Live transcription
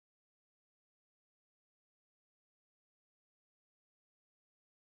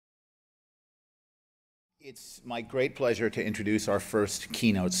It's my great pleasure to introduce our first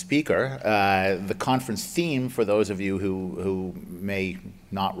keynote speaker. The conference theme, for those of you who may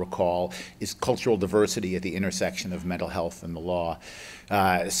not recall, is cultural diversity at the intersection of mental health and the law.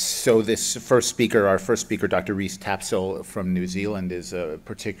 So this first speaker, our first speaker, Dr. Rhys Tapsell from New Zealand, is a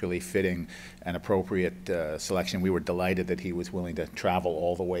particularly fitting and appropriate selection. We were delighted that he was willing to travel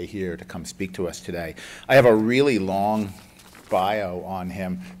all the way here to come speak to us today. I have a really long bio on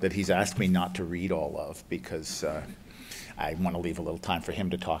him that he's asked me not to read all of because I want to leave a little time for him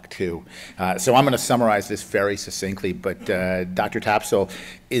to talk too. So I'm going to summarize this very succinctly, but Dr. Tapsell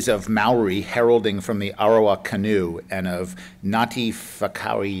is of Maori, heralding from the Arawa canoe, and of Ngāti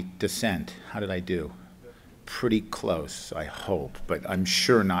Whakaari descent. How did I do? Pretty close, I hope, but I'm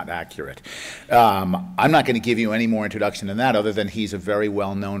sure not accurate. I'm not going to give you any more introduction than that, other than he's a very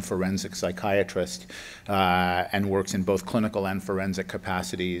well-known forensic psychiatrist and works in both clinical and forensic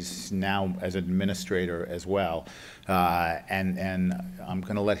capacities, now as an administrator as well. And I'm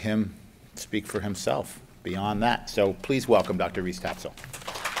going to let him speak for himself beyond that. So please welcome Dr. Rhys Tapsell.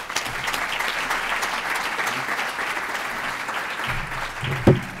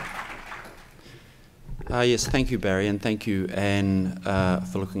 Yes, thank you, Barry, and thank you, Anne,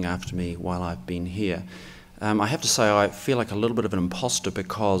 for looking after me while I've been here. I have to say I feel like a little bit of an imposter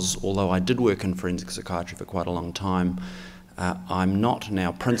because although I did work in forensic psychiatry for quite a long time, I'm not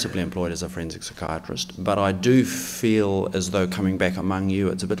now principally employed as a forensic psychiatrist, but I do feel as though coming back among you,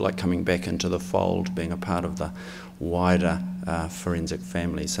 it's a bit like coming back into the fold, being a part of the wider forensic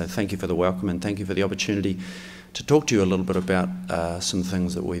family. So thank you for the welcome and thank you for the opportunity to talk to you a little bit about some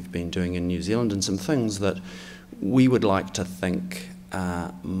things that we've been doing in New Zealand and some things that we would like to think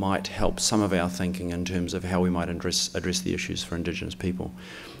might help some of our thinking in terms of how we might address the issues for Indigenous people.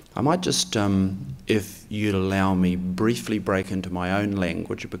 I might just, if you'd allow me, briefly break into my own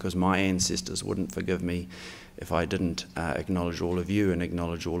language because my ancestors wouldn't forgive me if I didn't acknowledge all of you and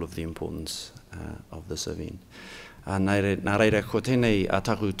acknowledge all of the importance of this event. Nā reira, ko tēnei a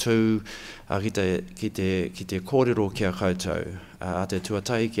taku tū ki te kōrero kia koutou. A te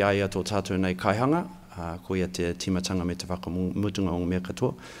tuatai ki aia tō tātou nei kaihanga, ko ia te timatanga me te whakamutunga o mea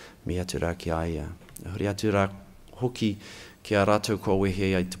katoa, me atu rā ki aia. Hori atu rā hoki ki a rātou ko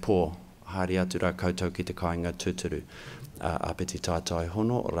wehe ai te pō, hari atu rā koutou ki te kāinga tūturu. A peti tātai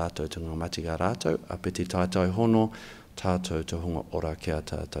hono, rātou tunga matiga rātou, a peti tātai hono, tātou te honga ora kia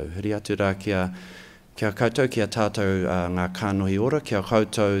tātou. Hori atu rā kia koutou, kia tātou ngā kānohi ora, kia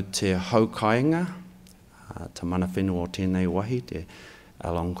koutou te haukainga, te mana whenua o tēnei wahi, te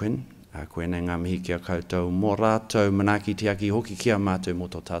Algonquin, koe nei ngā mihi kia koutou, mō rātou manaki te aki hoki kia mātou mō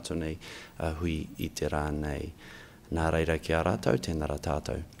tō tātou nei hui I te rā nei. Nā reira kia rātou, tēnā rā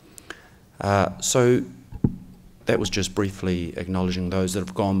tātou. So that was just briefly acknowledging those that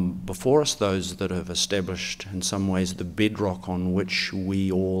have gone before us, those that have established in some ways the bedrock on which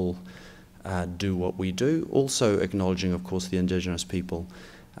we all do what we do, also acknowledging, of course, the Indigenous people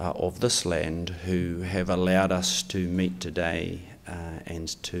of this land who have allowed us to meet today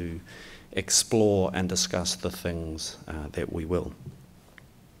and to explore and discuss the things that we will.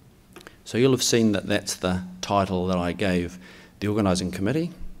 So you'll have seen that that's the title that I gave the organising committee.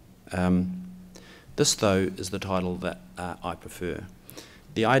 This, though, is the title that I prefer.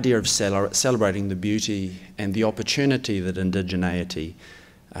 The idea of celebrating the beauty and the opportunity that indigeneity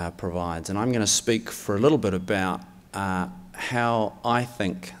provides. And I'm going to speak for a little bit about how I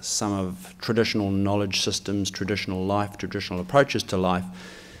think some of traditional knowledge systems, traditional life, traditional approaches to life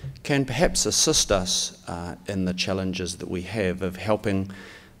can perhaps assist us in the challenges that we have of helping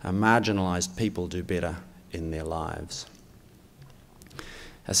marginalised people do better in their lives.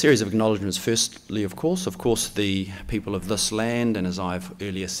 A series of acknowledgements. Firstly, of course, the people of this land, and as I've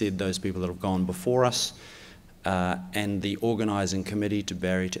earlier said, those people that have gone before us, and the organising committee, to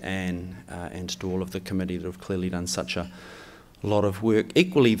Barry, to Anne, and to all of the committee that have clearly done such a lot of work.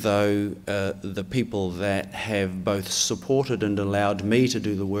 Equally, though, the people that have both supported and allowed me to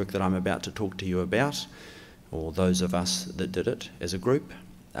do the work that I'm about to talk to you about, or those of us that did it as a group.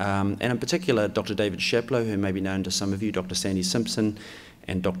 And in particular, Dr. David Shaplow, who may be known to some of you, Dr. Sandy Simpson,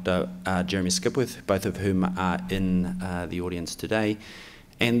 and Dr. Jeremy Skipworth, both of whom are in the audience today.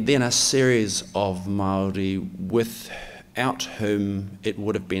 And then a series of Māori without whom it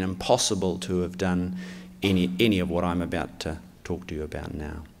would have been impossible to have done any of what I'm about to talk to you about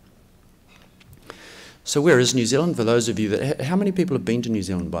now. So where is New Zealand? For those of you that... How many people have been to New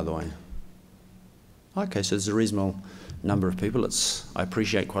Zealand, by the way? Okay, so there's a reasonable number of people. I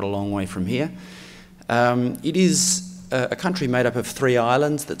appreciate, quite a long way from here. It is a country made up of 3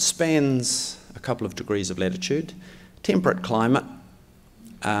 islands that spans a couple of degrees of latitude, temperate climate,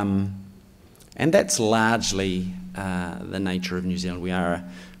 And that's largely the nature of New Zealand. We are a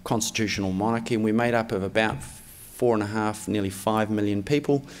constitutional monarchy, and we're made up of about 4.5, nearly 5 million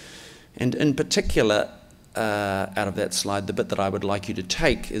people. And in particular, out of that slide, the bit that I would like you to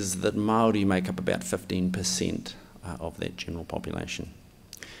take is that Māori make up about 15% of that general population.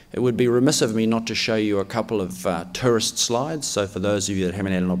 It would be remiss of me not to show you a couple of tourist slides. So for those of you that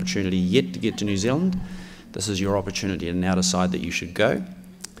haven't had an opportunity yet to get to New Zealand, this is your opportunity to now decide that you should go.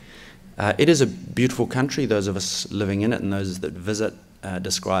 It is a beautiful country. Those of us living in it and those that visit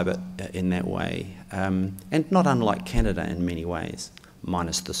describe it in that way. And not unlike Canada in many ways,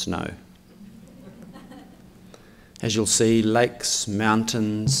 minus the snow. As you'll see, lakes,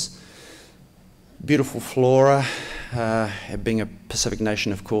 mountains, beautiful flora. Being a Pacific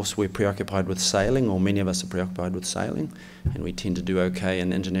nation, of course, we're preoccupied with sailing, or many of us are preoccupied with sailing, and we tend to do okay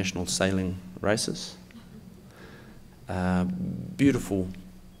in international sailing races. Beautiful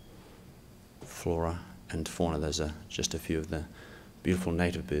flora and fauna. Those are just a few of the beautiful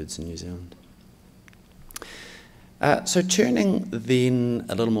native birds in New Zealand. So turning then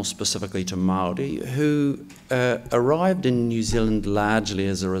a little more specifically to Māori, who arrived in New Zealand largely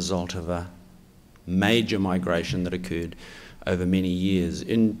as a result of a major migration that occurred over many years.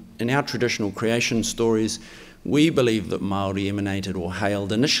 In our traditional creation stories, we believe that Māori emanated or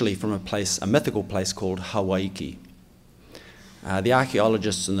hailed initially from a mythical place called Hawaiki. The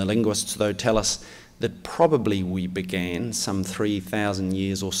archaeologists and the linguists, though, tell us that probably we began some 3,000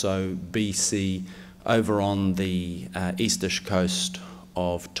 years or so BC over on the eastish coast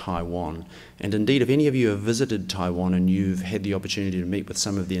of Taiwan. And indeed, if any of you have visited Taiwan and you've had the opportunity to meet with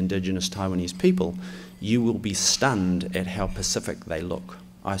some of the indigenous Taiwanese people, you will be stunned at how Pacific they look.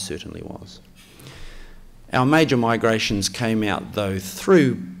 I certainly was. Our major migrations came out, though,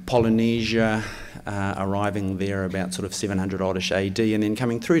 through Polynesia, arriving there about sort of 700-oddish AD, and then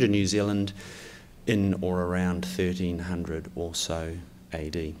coming through to New Zealand in or around 1300 or so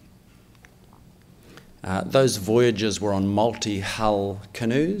AD. Those voyages were on multi-hull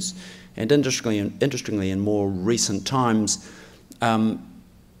canoes, and interestingly, in more recent times,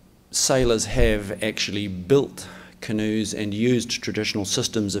 sailors have actually built canoes and used traditional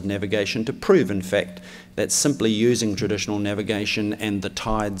systems of navigation to prove, in fact, that simply using traditional navigation and the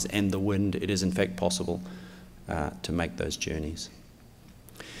tides and the wind, it is in fact possible to make those journeys.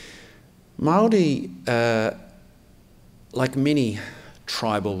 Māori, like many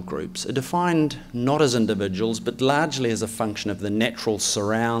tribal groups, are defined not as individuals, but largely as a function of the natural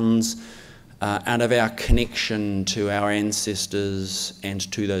surrounds and of our connection to our ancestors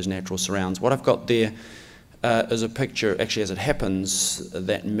and to those natural surrounds. What I've got there is a picture, actually as it happens,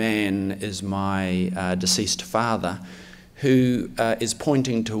 that man is my deceased father, who is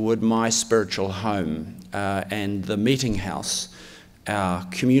pointing toward my spiritual home and the meeting house, our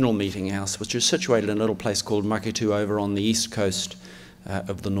communal meeting house, which is situated in a little place called Maketu over on the east coast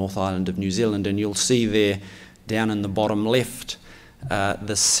of the North Island of New Zealand. And you'll see there down in the bottom left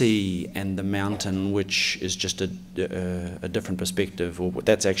the sea and the mountain, which is just a different perspective, or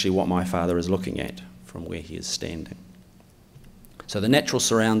that's actually what my father is looking at from where he is standing. So the natural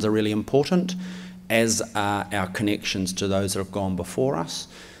surrounds are really important, as are our connections to those that have gone before us,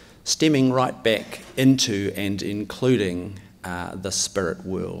 stemming right back into and including the spirit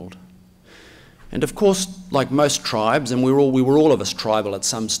world. And of course, like most tribes, and we were all of us tribal at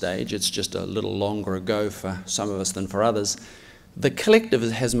some stage, it's just a little longer ago for some of us than for others, the collective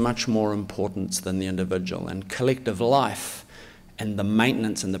has much more importance than the individual, and collective life and the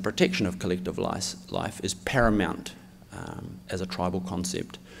maintenance and the protection of collective life is paramount as a tribal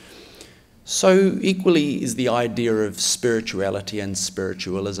concept. So equally is the idea of spirituality and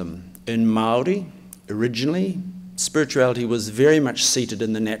spiritualism. In Māori, originally, spirituality was very much seated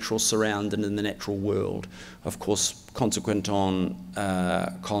in the natural surround and in the natural world. Of course, consequent on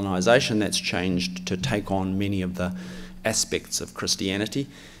colonisation, that's changed to take on many of the aspects of Christianity.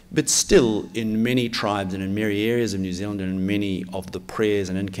 But still, in many tribes and in many areas of New Zealand and in many of the prayers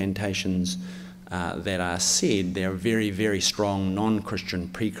and incantations that are said, there are very, very strong non-Christian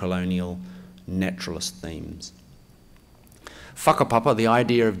pre-colonial naturalist themes. Whakapapa, the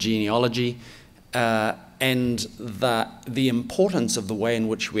idea of genealogy, and the importance of the way in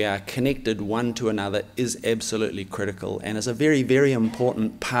which we are connected one to another is absolutely critical, and is a very, very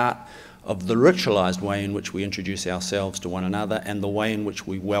important part of the ritualised way in which we introduce ourselves to one another and the way in which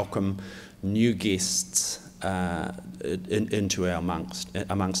we welcome new guests into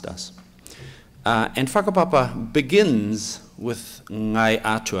amongst us. And whakapapa begins with ngai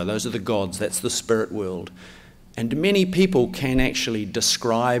atua, those are the gods, that's the spirit world. And many people can actually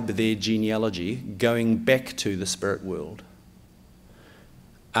describe their genealogy going back to the spirit world.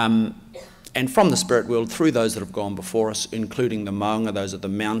 and from the spirit world through those that have gone before us, including the maunga, those are the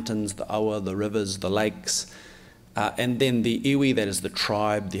mountains, the awa, the rivers, the lakes, and then the iwi, that is the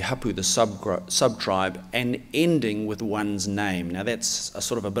tribe, the hapu, the sub-tribe, and ending with one's name. Now that's a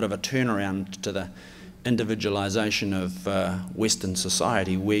sort of a bit of a turnaround to the individualisation of Western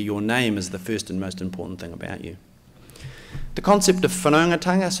society, where your name is the first and most important thing about you. The concept of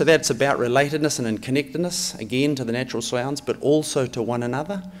whanaungatanga, so that's about relatedness and connectedness, again to the natural surrounds, but also to one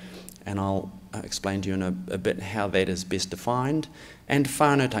another, and I'll explain to you in a bit how that is best defined. And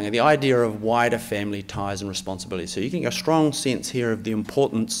whānautanga, the idea of wider family ties and responsibilities. So you can get a strong sense here of the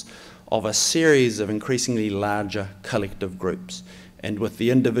importance of a series of increasingly larger collective groups, and with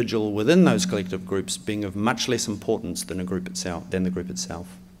the individual within those collective groups being of much less importance than the group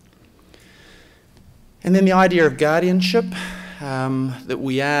itself. And then the idea of guardianship, that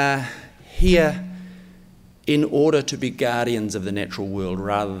we are here in order to be guardians of the natural world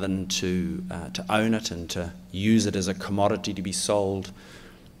rather than to own it and to use it as a commodity to be sold.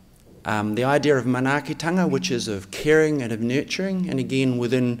 The idea of manaakitanga, which is of caring and of nurturing, and again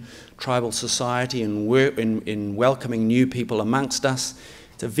within tribal society and in welcoming new people amongst us,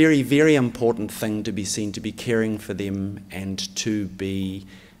 it's a very, very important thing to be seen to be caring for them and to be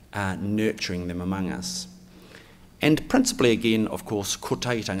nurturing them among us. And principally again, of course,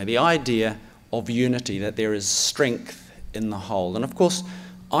 kotaitanga, the idea of unity, that there is strength in the whole. And of course,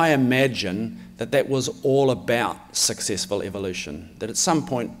 I imagine that that was all about successful evolution, that at some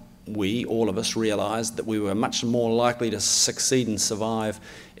point we, all of us, realised that we were much more likely to succeed and survive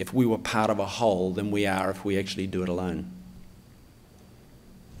if we were part of a whole than we are if we actually do it alone.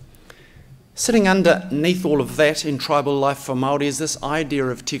 Sitting underneath all of that in tribal life for Māori is this idea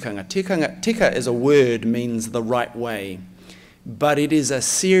of tikanga. Tika as a word means the right way, but it is a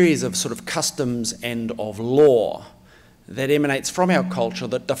series of sort of customs and of law that emanates from our culture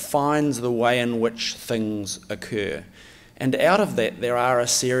that defines the way in which things occur. And out of that, there are a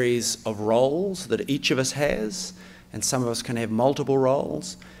series of roles that each of us has, and some of us can have multiple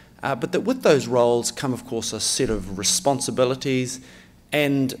roles, but that with those roles come, of course, a set of responsibilities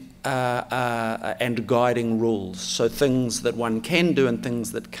and guiding rules. So things that one can do and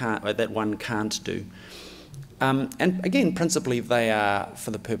things that one can't do. And again, principally, they are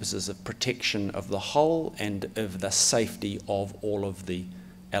for the purposes of protection of the whole and of the safety of all of the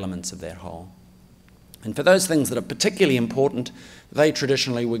elements of that whole. And for those things that are particularly important, they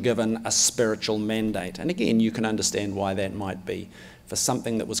traditionally were given a spiritual mandate. And again, you can understand why that might be. For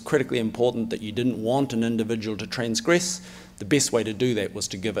something that was critically important that you didn't want an individual to transgress, the best way to do that was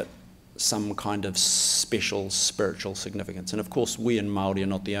to give it some kind of special spiritual significance. And of course, we in Māori are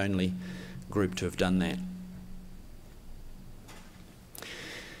not the only group to have done that.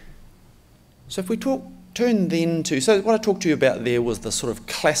 So if we turn then to, so what I talked to you about there was the sort of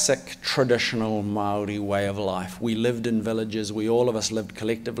classic traditional Māori way of life. We lived in villages, all of us lived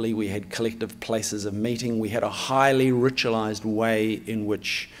collectively, we had collective places of meeting, we had a highly ritualised way in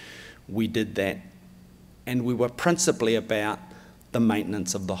which we did that, and we were principally about the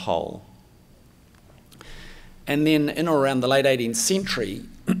maintenance of the whole. And then in or around the late 18th century,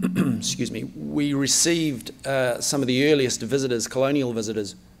 excuse me, we received some of the earliest visitors, colonial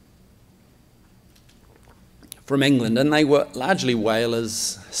visitors, from England, and they were largely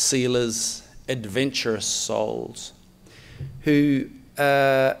whalers, sealers, adventurous souls who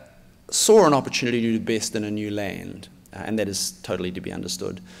saw an opportunity to do best in a new land, and that is totally to be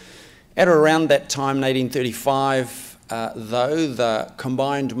understood. At around that time, in 1835, though, the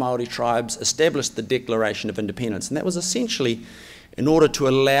combined Māori tribes established the Declaration of Independence, and that was essentially in order to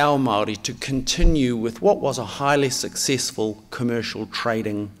allow Māori to continue with what was a highly successful commercial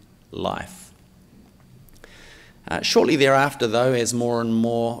trading life. Shortly thereafter, though, as more and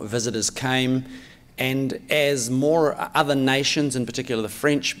more visitors came, and as more other nations, in particular the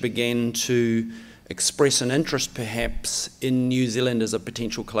French, began to express an interest perhaps in New Zealand as a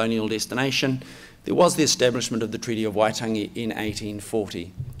potential colonial destination, there was the establishment of the Treaty of Waitangi in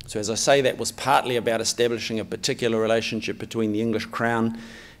 1840. So as I say, that was partly about establishing a particular relationship between the English Crown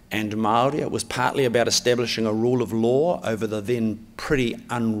and Māori. It was partly about establishing a rule of law over the then pretty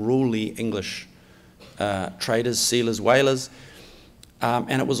unruly English traders, sealers, whalers,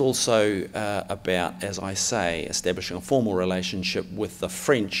 and it was also about, as I say, establishing a formal relationship with the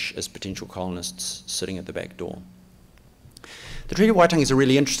French as potential colonists sitting at the back door. The Treaty of Waitangi is a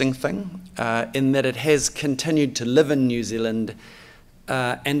really interesting thing in that it has continued to live in New Zealand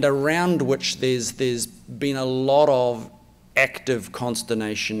and around which there's been a lot of active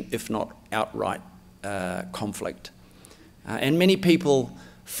consternation, if not outright conflict. And many people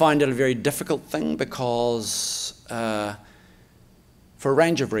find it a very difficult thing because for a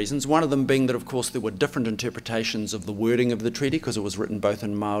range of reasons, one of them being that, of course, there were different interpretations of the wording of the treaty because it was written both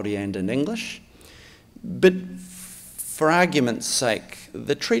in Māori and in English. But for argument's sake,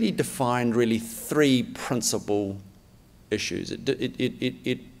 the treaty defined really three principal issues.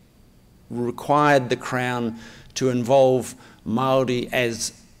 It required the Crown to involve Māori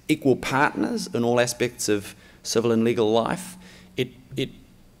as equal partners in all aspects of civil and legal life. It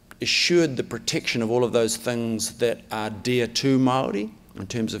assured the protection of all of those things that are dear to Māori in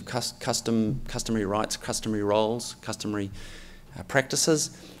terms of customary rights, customary roles, customary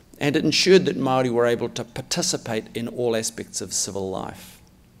practices, and it ensured that Māori were able to participate in all aspects of civil life.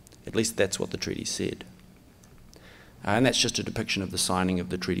 At least that's what the treaty said. And that's just a depiction of the signing of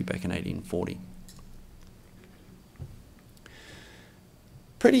the treaty back in 1840.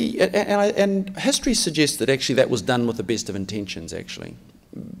 And history suggests that actually that was done with the best of intentions, actually.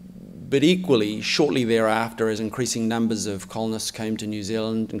 But equally, shortly thereafter, as increasing numbers of colonists came to New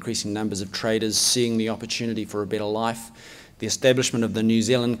Zealand, increasing numbers of traders seeing the opportunity for a better life, the establishment of the New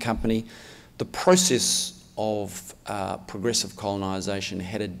Zealand Company, the process of progressive colonisation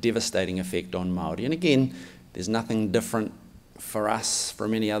had a devastating effect on Māori. And again, there's nothing different for us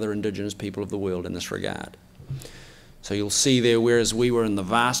from any other Indigenous people of the world in this regard. So you'll see there, whereas we were in the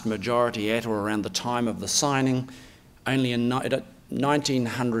vast majority at or around the time of the signing, only in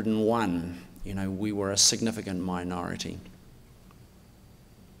 1901, we were a significant minority.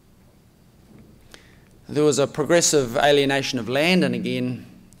 There was a progressive alienation of land, and again,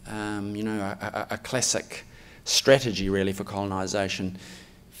 a classic strategy really for colonisation.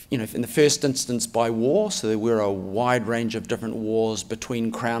 In the first instance by war, so there were a wide range of different wars between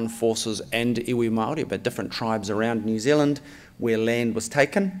Crown forces and iwi Māori, but different tribes around New Zealand where land was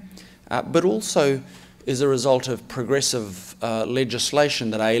taken, but also as a result of progressive legislation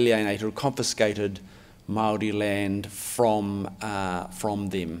that alienated or confiscated Māori land from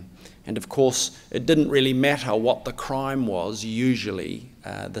them. And of course, it didn't really matter what the crime was, usually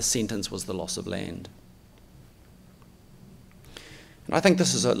the sentence was the loss of land. And I think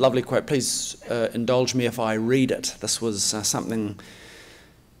this is a lovely quote. Please indulge me if I read it. This was a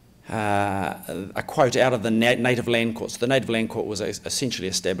quote out of the Native Land Court. So the Native Land Court was essentially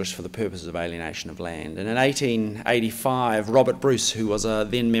established for the purposes of alienation of land. And in 1885, Robert Bruce, who was a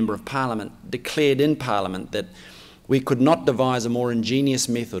then Member of Parliament, declared in Parliament that we could not devise a more ingenious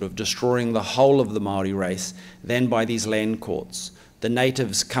method of destroying the whole of the Māori race than by these land courts. The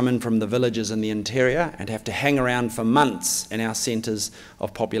natives come in from the villages in the interior and have to hang around for months in our centres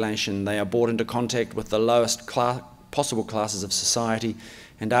of population. They are brought into contact with the lowest possible classes of society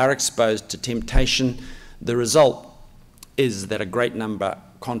and are exposed to temptation. The result is that a great number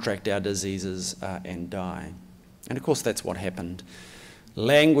contract our diseases and die. And of course that's what happened.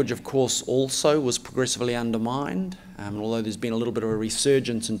 Language, of course, also was progressively undermined, although there's been a little bit of a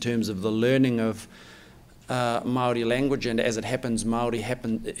resurgence in terms of the learning of Māori language, and as it happens, Māori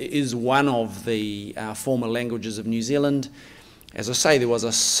is one of the former languages of New Zealand. As I say, there was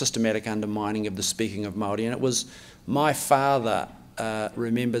a systematic undermining of the speaking of Māori, and it was my father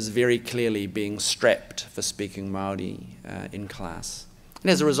remembers very clearly being strapped for speaking Māori in class.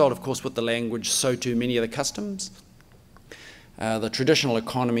 And as a result, of course, with the language, so too many of the customs, the traditional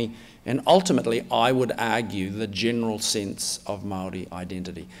economy, and ultimately, I would argue, the general sense of Māori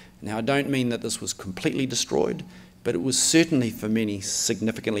identity. Now, I don't mean that this was completely destroyed, but it was certainly for many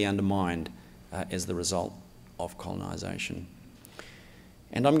significantly undermined as the result of colonisation.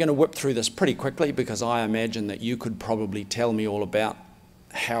 And I'm going to whip through this pretty quickly because I imagine that you could probably tell me all about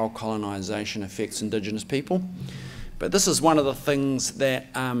how colonisation affects Indigenous people. But this is one of the things that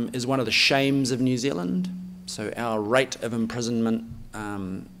is one of the shames of New Zealand. So our rate of imprisonment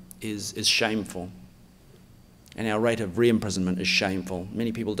is shameful. And our rate of re-imprisonment is shameful.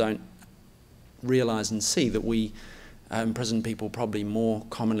 Many people don't realise and see that we imprison people probably more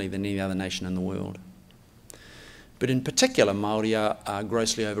commonly than any other nation in the world. But in particular, Māori are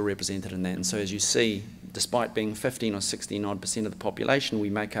grossly overrepresented in that. And so as you see, despite being 15 or 16% of the population, we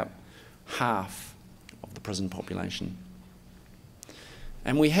make up half of the prison population.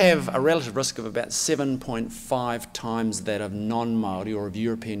 And we have a relative risk of about 7.5 times that of non-Māori or of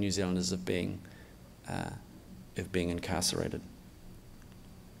European New Zealanders of being incarcerated.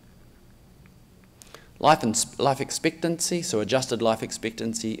 Life expectancy, so adjusted life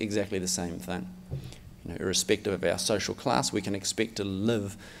expectancy, exactly the same thing. Irrespective of our social class, we can expect to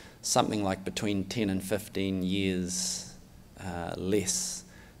live something like between 10 and 15 years less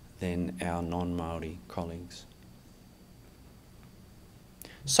than our non-Māori colleagues.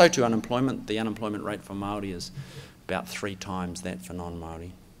 So to unemployment, the unemployment rate for Māori is about 3 times that for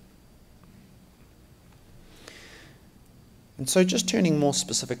non-Māori. And so just turning more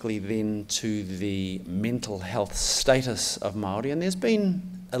specifically then to the mental health status of Māori, and there's been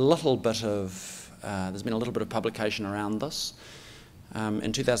a little bit of publication around this.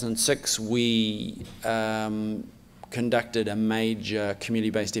 In 2006, we conducted a major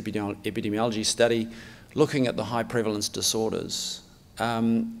community-based epidemiology study looking at the high prevalence disorders.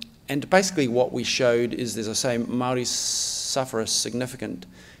 And basically what we showed is, as I say, Māori suffer a significant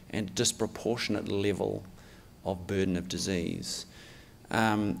and disproportionate level of burden of disease.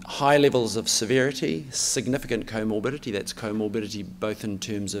 High levels of severity, significant comorbidity, that's comorbidity both in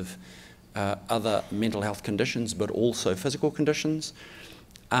terms of other mental health conditions but also physical conditions.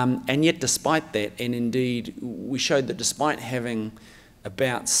 And yet despite that, and indeed we showed that despite having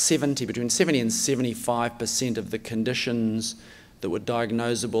about between 70 and 75% of the conditions that were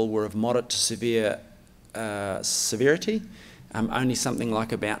diagnosable were of moderate to severe severity, only something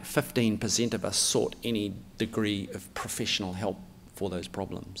like about 15% of us sought any degree of professional help for those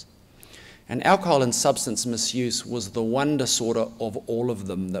problems. And alcohol and substance misuse was the one disorder of all of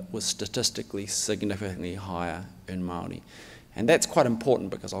them that was statistically significantly higher in Māori. And that's quite important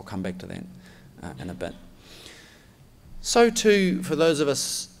because I'll come back to that in a bit. So too, for those of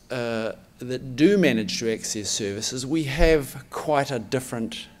us that do manage to access services, we have quite a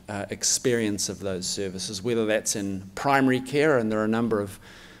different experience of those services, whether that's in primary care, and there are a number of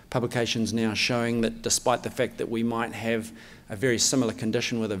publications now showing that despite the fact that we might have a very similar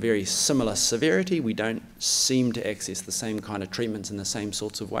condition with a very similar severity, we don't seem to access the same kind of treatments in the same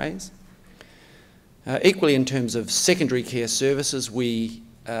sorts of ways. Equally, in terms of secondary care services, we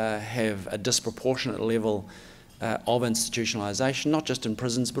have a disproportionate level of institutionalisation, not just in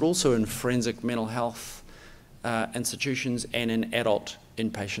prisons, but also in forensic mental health institutions and in adult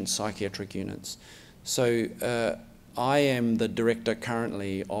inpatient psychiatric units. So I am the director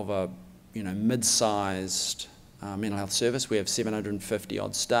currently of a mid-sized mental health service. We have 750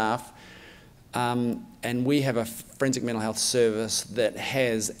 odd staff, and we have a forensic mental health service that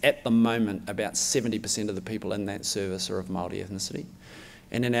has at the moment about 70% of the people in that service are of Māori ethnicity,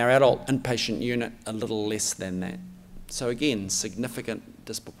 and in our adult inpatient unit a little less than that. So again, significant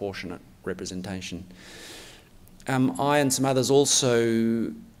disproportionate representation. I and some others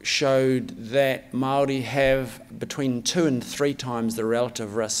also showed that Māori have between 2 and 3 times the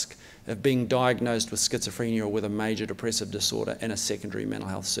relative risk of being diagnosed with schizophrenia or with a major depressive disorder in a secondary mental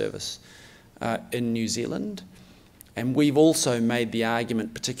health service in New Zealand. And we've also made the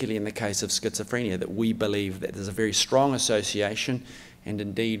argument, particularly in the case of schizophrenia, that we believe that there's a very strong association, and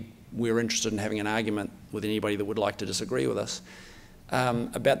indeed we're interested in having an argument with anybody that would like to disagree with us,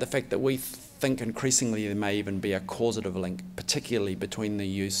 about the fact that we think increasingly there may even be a causative link, particularly between the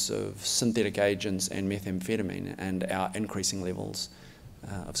use of synthetic agents and methamphetamine and our increasing levels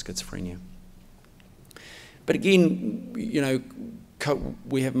of schizophrenia. But again,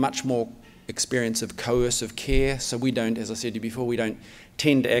 we have much more experience of coercive care, so we don't, as I said to you before, we don't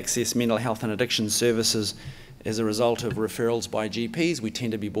tend to access mental health and addiction services as a result of referrals by GPs. We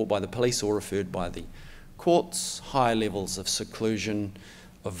tend to be brought by the police or referred by the courts. High levels of seclusion,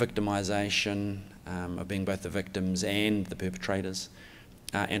 of victimisation, of being both the victims and the perpetrators,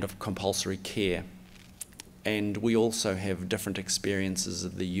 and of compulsory care. And we also have different experiences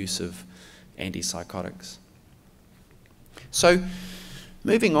of the use of antipsychotics. So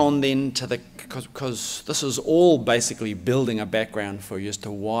moving on then to because this is all basically building a background for you as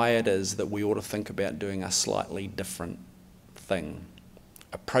to why it is that we ought to think about doing a slightly different thing,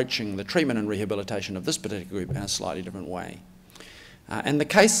 approaching the treatment and rehabilitation of this particular group in a slightly different way. And the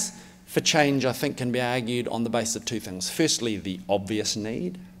case for change, I think, can be argued on the basis of 2 things. Firstly, the obvious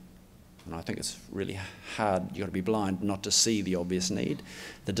need, and I think it's really hard, you've got to be blind not to see the obvious need,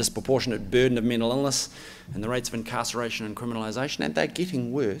 the disproportionate burden of mental illness and the rates of incarceration and criminalisation, and they're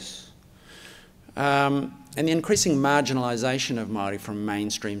getting worse. And the increasing marginalisation of Māori from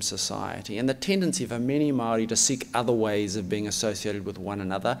mainstream society, and the tendency for many Māori to seek other ways of being associated with one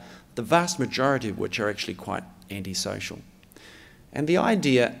another, the vast majority of which are actually quite antisocial. And the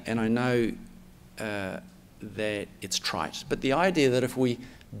idea, and I know that it's trite, but the idea that if we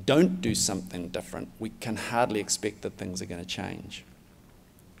don't do something different, we can hardly expect that things are going to change.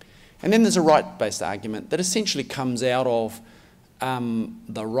 And then there's a right-based argument that essentially comes out of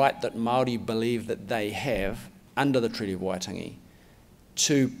the right that Māori believe that they have under the Treaty of Waitangi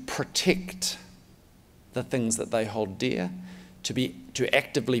to protect the things that they hold dear, to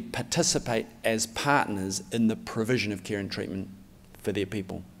actively participate as partners in the provision of care and treatment for their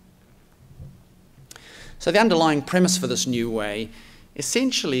people. So the underlying premise for this new way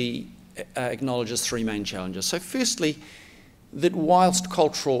essentially acknowledges 3 main challenges. So firstly, that whilst a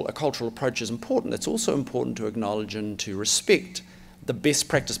cultural approach is important, it's also important to acknowledge and to respect the best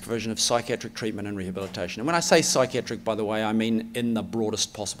practice provision of psychiatric treatment and rehabilitation. And when I say psychiatric, by the way, I mean in the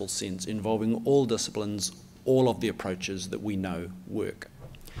broadest possible sense, involving all disciplines, all of the approaches that we know work.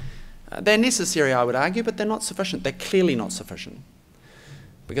 They're necessary, I would argue, but they're not sufficient. They're clearly not sufficient.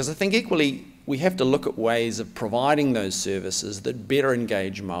 Because I think equally we have to look at ways of providing those services that better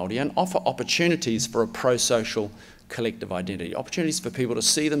engage Māori and offer opportunities for a pro-social collective identity, opportunities for people to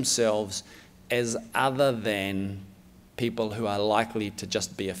see themselves as other than people who are likely to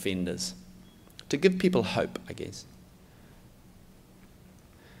just be offenders, to give people hope, I guess.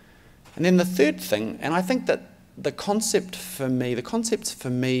 And then the third thing, and I think that the concepts for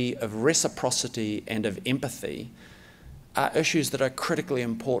me of reciprocity and of empathy are issues that are critically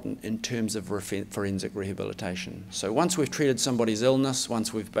important in terms of forensic rehabilitation. So once we've treated somebody's illness,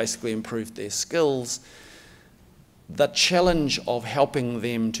 once we've basically improved their skills, the challenge of helping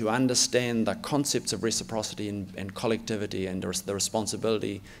them to understand the concepts of reciprocity and collectivity and the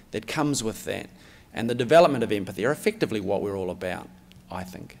responsibility that comes with that and the development of empathy are effectively what we're all about, I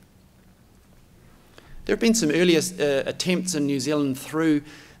think. There have been some earlier attempts in New Zealand through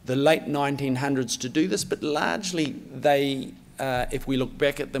the late 1900s to do this, but largely they, if we look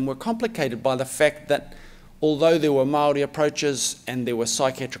back at them, were complicated by the fact that although there were Māori approaches and there were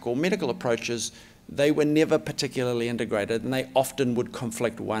psychiatric or medical approaches, they were never particularly integrated and they often would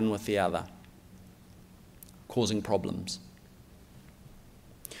conflict one with the other, causing problems.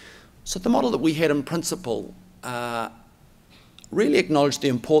 So the model that we had in principle really acknowledged the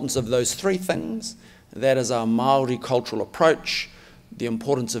importance of those three things. That is our Māori cultural approach, the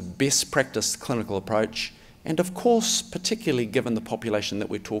importance of best practice clinical approach, and of course, particularly given the population that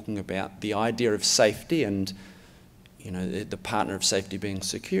we're talking about, the idea of safety and the partner of safety being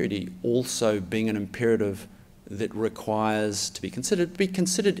security, also being an imperative that requires to be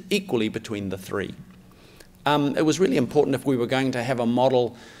considered equally between the three. It was really important if we were going to have a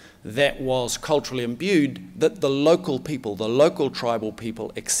model that was culturally imbued, that the local people, the local tribal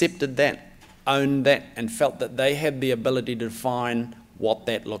people accepted that, owned that, and felt that they had the ability to define what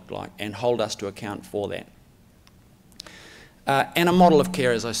that looked like and hold us to account for that. And a model of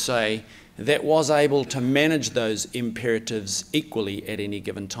care, as I say, that was able to manage those imperatives equally at any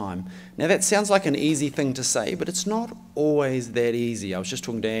given time. Now that sounds like an easy thing to say, but it's not always that easy. I was just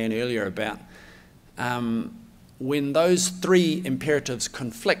talking to Anne earlier about when those three imperatives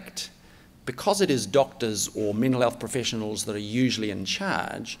conflict, because it is doctors or mental health professionals that are usually in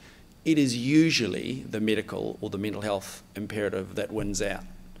charge, it is usually the medical or the mental health imperative that wins out,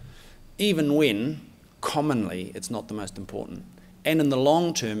 even when commonly it's not the most important. And in the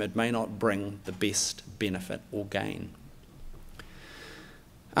long term, it may not bring the best benefit or gain.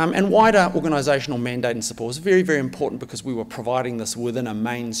 And wider organisational mandate and support was very, very important because we were providing this within a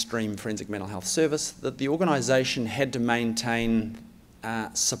mainstream forensic mental health service, that the organisation had to maintain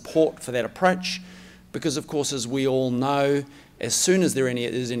support for that approach because, of course, as we all know, as soon as there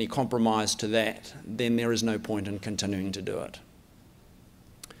is any compromise to that, then there is no point in continuing to do it.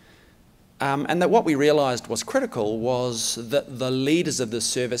 And that what we realised was critical was that the leaders of this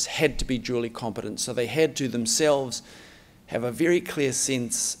service had to be duly competent, so they had to themselves have a very clear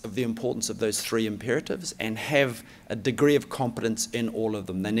sense of the importance of those three imperatives and have a degree of competence in all of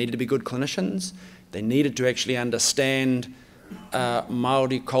them. They needed to be good clinicians, they needed to actually understand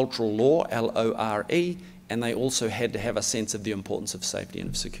Māori cultural law, L-O-R-E, and they also had to have a sense of the importance of safety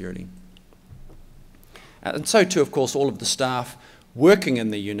and of security. And so too, of course, all of the staff working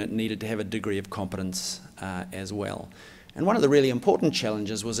in the unit needed to have a degree of competence as well. And one of the really important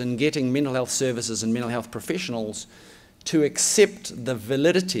challenges was in getting mental health services and mental health professionals to accept the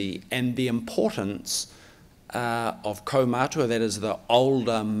validity and the importance of kaumātua, that is the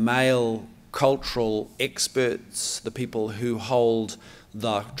older male cultural experts, the people who hold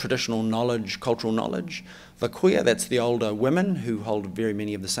the traditional knowledge, cultural knowledge, the queer, that's the older women who hold very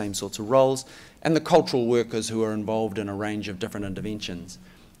many of the same sorts of roles, and the cultural workers who are involved in a range of different interventions.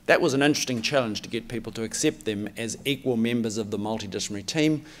 That was an interesting challenge to get people to accept them as equal members of the multidisciplinary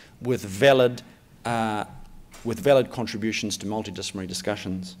team with valid contributions to multidisciplinary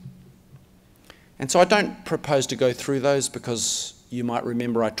discussions. And so I don't propose to go through those because you might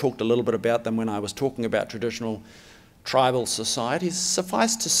remember I talked a little bit about them when I was talking about traditional tribal societies.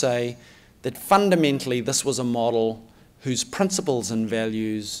 Suffice to say that fundamentally this was a model whose principles and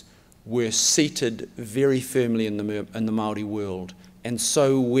values were seated very firmly in the Māori world. And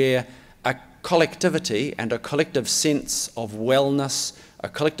so where a collectivity and a collective sense of wellness, a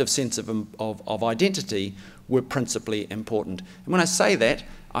collective sense of identity were principally important. And when I say that,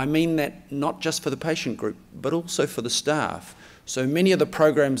 I mean that not just for the patient group, but also for the staff. So many of the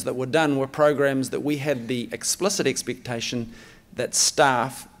programs that were done were programs that we had the explicit expectation that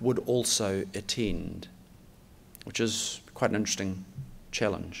staff would also attend, which is quite an interesting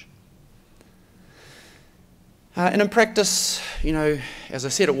challenge. And in practice, you know, as I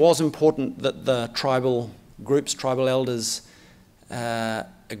said, it was important that the tribal groups, tribal elders,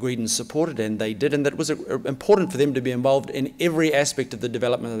 agreed and supported, and they did, and that it was important for them to be involved in every aspect of the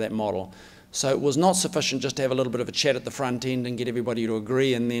development of that model. So it was not sufficient just to have a little bit of a chat at the front end and get everybody to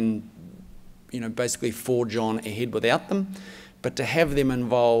agree and then, you know, basically forge on ahead without them, but to have them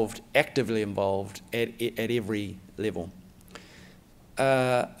involved, actively involved at every level.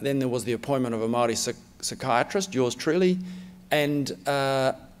 Then there was the appointment of a Māori psychiatrist, yours truly, and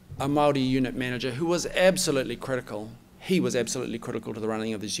a Māori unit manager who was absolutely critical. He was absolutely critical to the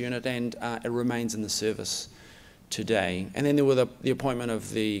running of this unit, and it remains in the service today. And then there were the appointment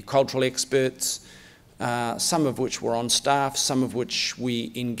of the cultural experts, some of which were on staff, some of which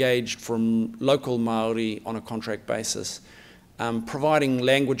we engaged from local Māori on a contract basis, providing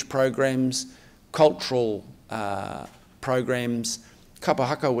language programs, cultural programs, kapa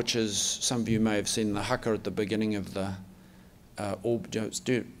haka, which is, some of you may have seen the haka at the beginning of the, how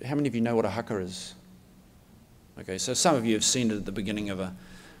many of you know what a haka is? Okay, so some of you have seen it at the beginning of a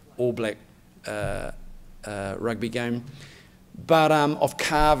All Black rugby game, but of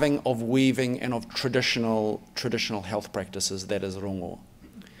carving, of weaving, and of traditional health practices, that is rongo.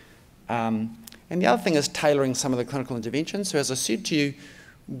 And the other thing is tailoring some of the clinical interventions. So as I said to you,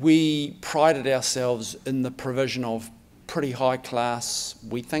 we prided ourselves in the provision of pretty high class,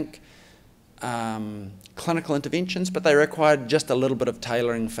 we think, clinical interventions, but they required just a little bit of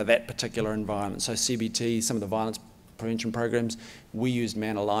tailoring for that particular environment. So CBT, some of the violence prevention programs, we used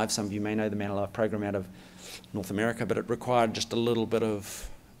Man Alive. Some of you may know the Man Alive program out of North America, but it required just a little bit of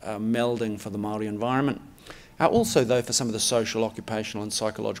melding for the Māori environment. Also, though, for some of the social, occupational and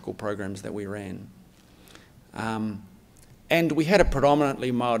psychological programs that we ran. And we had a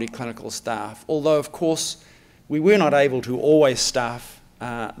predominantly Māori clinical staff, although, of course, we were not able to always staff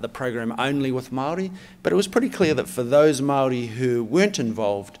the program only with Māori, but it was pretty clear that for those Māori who weren't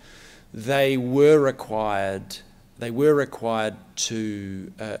involved, they were required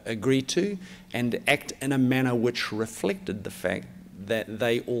to agree to and act in a manner which reflected the fact that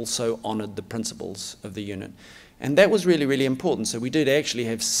they also honoured the principles of the unit. And that was really, really important. So we did actually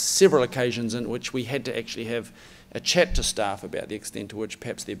have several occasions in which we had to actually have a chat to staff about the extent to which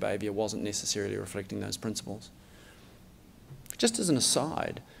perhaps their behaviour wasn't necessarily reflecting those principles. Just as an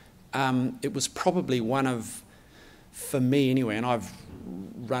aside, it was probably one of, for me anyway, and I've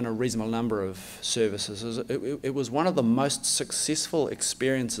run a reasonable number of services, it was one of the most successful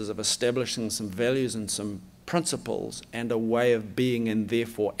experiences of establishing some values and some principles and a way of being and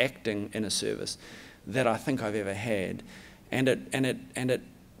therefore acting in a service that I think I've ever had. And it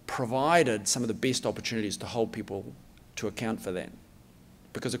provided some of the best opportunities to hold people to account for that.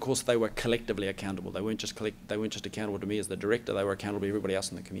 Because of course they were collectively accountable. They weren't just accountable to me as the director, they were accountable to everybody else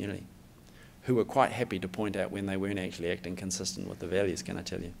in the community, who were quite happy to point out when they weren't actually acting consistent with the values, can I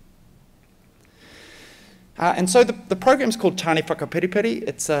tell you. And so the program's called Tāne Whakaperiperi.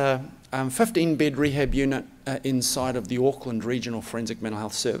 It's a 15-bed rehab unit inside of the Auckland Regional Forensic Mental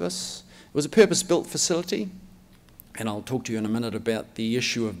Health Service. It was a purpose-built facility, and I'll talk to you in a minute about the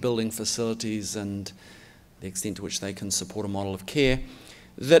issue of building facilities and the extent to which they can support a model of care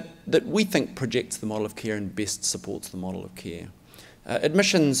that we think projects the model of care and best supports the model of care.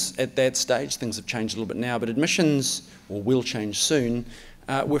 Admissions at that stage, things have changed a little bit now, but admissions, or will change soon,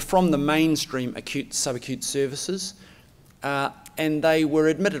 were from the mainstream acute, subacute services, and they were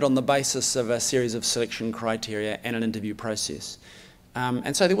admitted on the basis of a series of selection criteria and an interview process.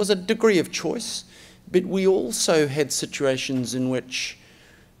 And so there was a degree of choice, but we also had situations in which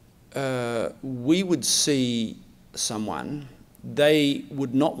we would see someone, they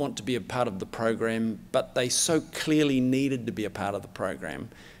would not want to be a part of the program, but they so clearly needed to be a part of the program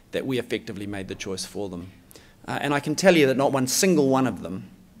that we effectively made the choice for them. And I can tell you that not one single one of them,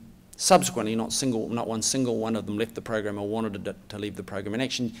 subsequently not one single one of them left the program or wanted to leave the program. And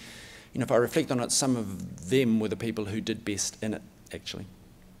actually, you know, if I reflect on it, some of them were the people who did best in it, actually.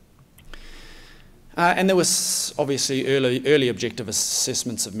 And there was obviously early objective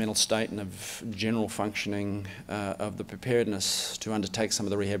assessments of mental state and of general functioning of the preparedness to undertake some of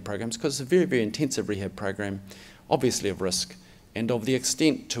the rehab programs, because it's a very, very intensive rehab program, obviously of risk, and of the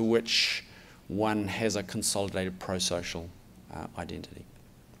extent to which one has a consolidated pro-social identity.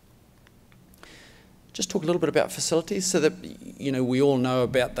 Just talk a little bit about facilities so that, you know, we all know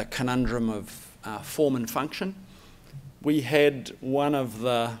about the conundrum of form and function. We had one of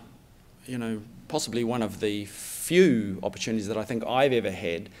the, you know, possibly one of the few opportunities that I think I've ever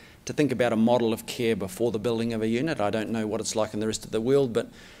had to think about a model of care before the building of a unit. I don't know what it's like in the rest of the world, but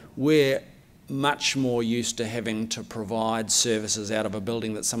we're much more used to having to provide services out of a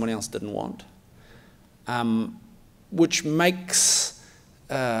building that someone else didn't want, which makes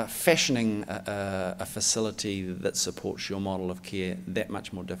fashioning a facility that supports your model of care that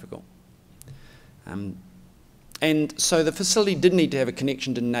much more difficult. And so the facility did need to have a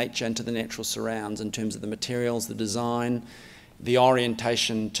connection to nature and to the natural surrounds in terms of the materials, the design, the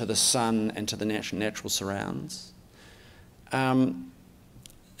orientation to the sun and to the natural surrounds.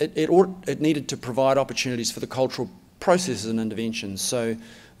 It needed to provide opportunities for the cultural processes and interventions. So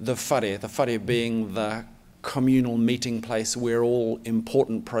the whare being the communal meeting place where all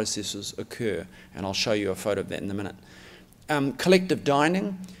important processes occur, and I'll show you a photo of that in a minute. Collective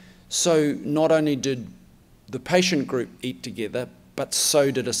dining, so not only did the patient group eat together, but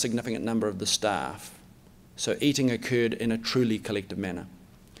so did a significant number of the staff. So eating occurred in a truly collective manner.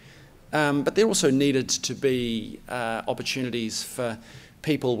 But there also needed to be opportunities for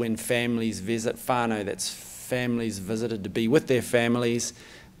people when families visit, whānau, that's families visited, to be with their families,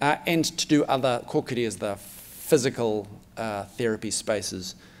 and to do other kokereas, the physical therapy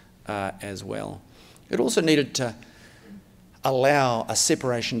spaces as well. It also needed to allow a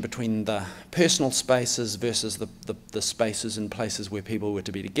separation between the personal spaces versus the spaces and places where people were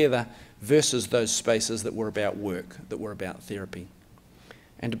to be together versus those spaces that were about work, that were about therapy.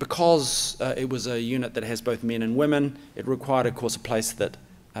 And because it was a unit that has both men and women, it required, of course, a place that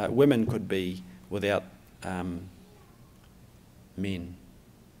women could be without men.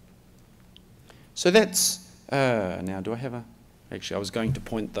 So that's, now do I have a, actually I was going to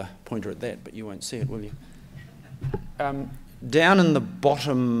point the pointer at that, but you won't see it, will you? Down in the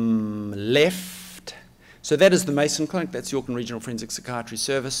bottom left, so that is the Mason Clinic, that's the Auckland Regional Forensic Psychiatry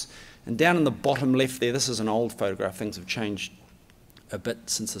Service. And down in the bottom left there, this is an old photograph, things have changed a bit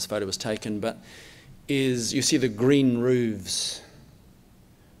since this photo was taken, but is, you see the green roofs.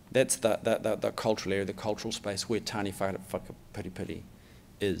 That's the cultural area, the cultural space where Tāne Whakapiripiri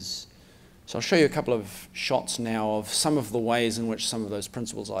is. So I'll show you a couple of shots now of some of the ways in which some of those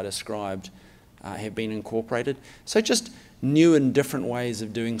principles I described have been incorporated. So just new and different ways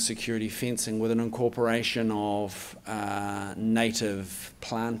of doing security fencing with an incorporation of native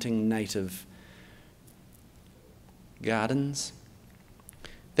planting, native gardens.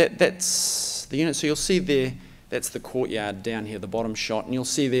 That's the unit. So you'll see there, that's the courtyard down here, the bottom shot, and you'll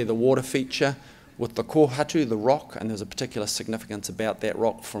see there the water feature with the kohatu, the rock, and there's a particular significance about that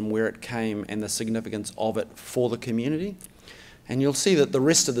rock from where it came and the significance of it for the community. And you'll see that the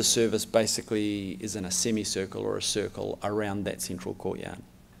rest of the service basically is in a semicircle or a circle around that central courtyard.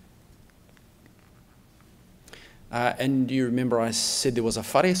 And you remember I said there was a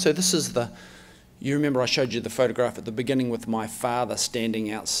whare, so this is the, you remember I showed you the photograph at the beginning with my father standing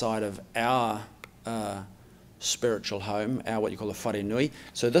outside of our spiritual home, our what you call a whare nui.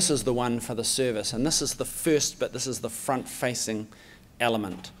 So this is the one for the service, and this is the first bit, this is the front-facing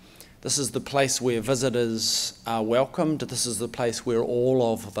element. This is the place where visitors are welcomed. This is the place where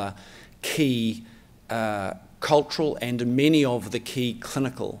all of the key cultural and many of the key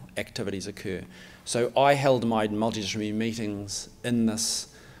clinical activities occur. So I held my multidisciplinary meetings in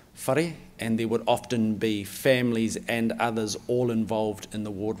this whare, and there would often be families and others all involved in the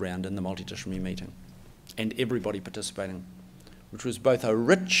ward round in the multidisciplinary meeting, and everybody participating, which was both a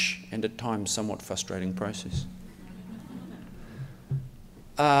rich and at times somewhat frustrating process.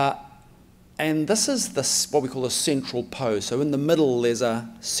 And this is what we call a central pole. So in the middle there's a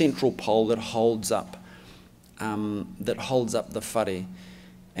central pole that holds up the whare.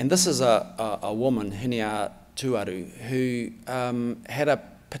 And this is a woman, Hinia Tuaru, who had a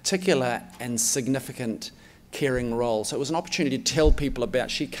particular and significant caring role. So it was an opportunity to tell people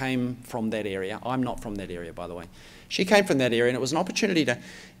about, she came from that area. I'm not from that area, by the way. She came from that area, and it was an opportunity to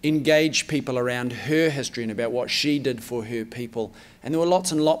engage people around her history and about what she did for her people. And there were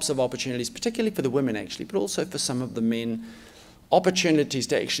lots and lots of opportunities, particularly for the women actually, but also for some of the men, opportunities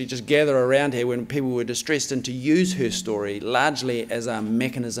to actually just gather around her when people were distressed and to use her story largely as a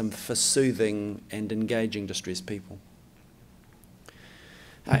mechanism for soothing and engaging distressed people.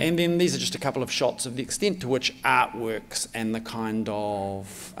 And then these are just a couple of shots of the extent to which artworks and the kind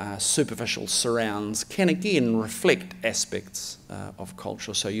of superficial surrounds can again reflect aspects of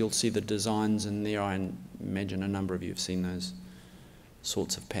culture. So you'll see the designs in there. I imagine a number of you have seen those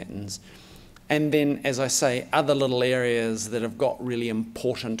sorts of patterns. And then, as I say, other little areas that have got really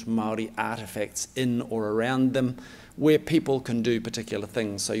important Māori artefacts in or around them where people can do particular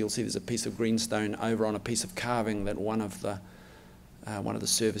things. So you'll see there's a piece of greenstone over on a piece of carving that one of the one of the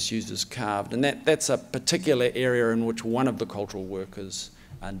service users carved. And that's a particular area in which one of the cultural workers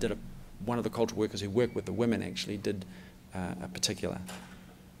one of the cultural workers who worked with the women actually did a particular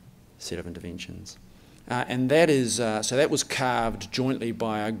set of interventions. And that is, so that was carved jointly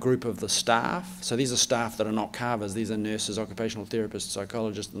by a group of the staff. So these are staff that are not carvers. These are nurses, occupational therapists,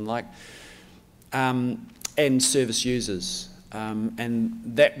 psychologists and the like, and service users. And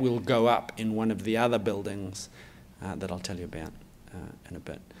that will go up in one of the other buildings that I'll tell you about in a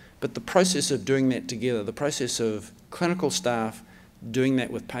bit. But the process of doing that together, the process of clinical staff doing that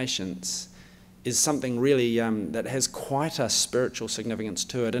with patients, is something really that has quite a spiritual significance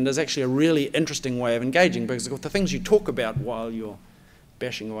to it, and is actually a really interesting way of engaging, because the things you talk about while you're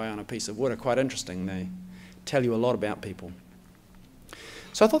bashing away on a piece of wood are quite interesting. They tell you a lot about people.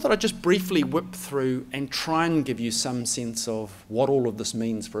 So I thought that I'd just briefly whip through and try and give you some sense of what all of this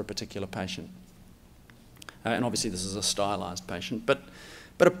means for a particular patient. And obviously this is a stylized patient, but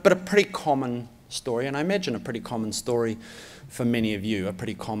a pretty common story, and I imagine a pretty common story for many of you, a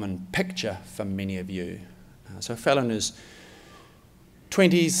pretty common picture for many of you. So a fellow in his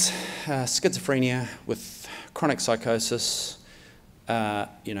 20s, schizophrenia with chronic psychosis,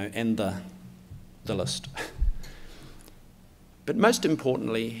 you know, and the list. But most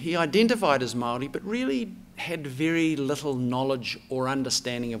importantly, he identified as Māori, but really had very little knowledge or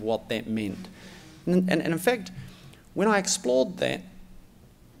understanding of what that meant. And in fact, when I explored that,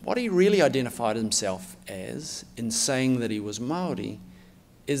 what he really identified himself as, in saying that he was Māori,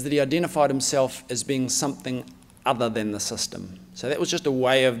 is that he identified himself as being something other than the system. So that was just a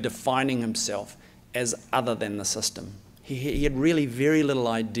way of defining himself as other than the system. He had really very little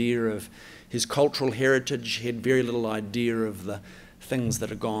idea of his cultural heritage. He had very little idea of the things that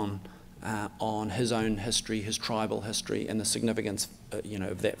had gone on, his own history, his tribal history, and the significance you know,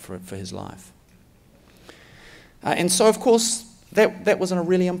 of that for his life. And so, of course, that was a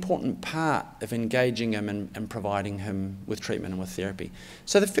really important part of engaging him and providing him with treatment and with therapy.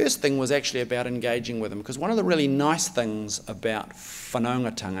 So the first thing was actually about engaging with him, because one of the really nice things about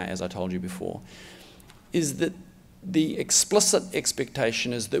whanaungatanga, as I told you before, is that the explicit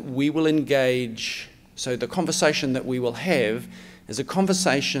expectation is that we will engage, so the conversation that we will have is a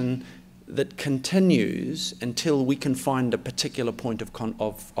conversation that continues until we can find a particular point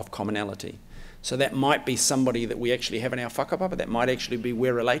of commonality. So that might be somebody that we actually have in our whakapapa, but that might actually be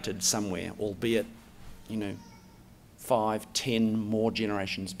we're related somewhere, albeit, you know, 5, 10 more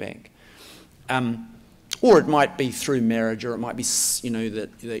generations back. Or it might be through marriage, or it might be, you know,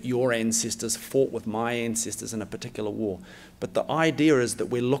 that your ancestors fought with my ancestors in a particular war. But the idea is that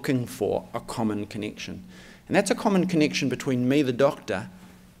we're looking for a common connection. And that's a common connection between me, the doctor,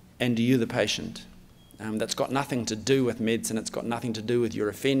 and you, the patient. That's got nothing to do with medicine, it's got nothing to do with your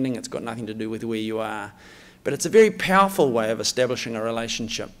offending, it's got nothing to do with where you are. But it's a very powerful way of establishing a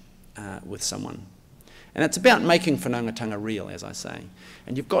relationship with someone. And it's about making whanaungatanga real, as I say.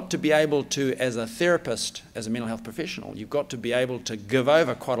 And you've got to be able to, as a therapist, as a mental health professional, you've got to be able to give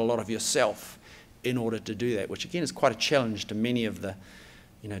over quite a lot of yourself in order to do that, which again is quite a challenge to many of the,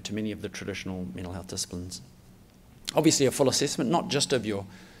 you know, to many of the traditional mental health disciplines. Obviously a full assessment, not just of your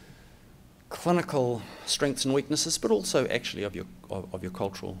clinical strengths and weaknesses, but also actually of your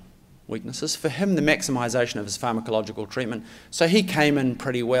cultural weaknesses. For him, the maximisation of his pharmacological treatment. So he came in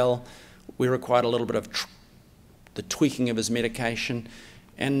pretty well. We required a little bit of the tweaking of his medication,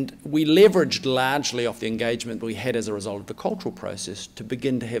 and we leveraged largely off the engagement we had as a result of the cultural process to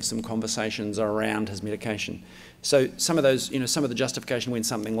begin to have some conversations around his medication. So some of those, you know, some of the justification went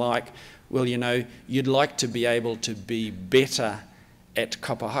something like, well, you know, you'd like to be able to be better at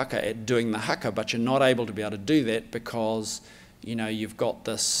kapahaka, at doing the haka, but you're not able to be able to do that because, you know, you've got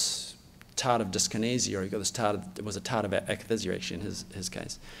this tardive dyskinesia, or you've got this tardive, it was a tardive akathisia actually in his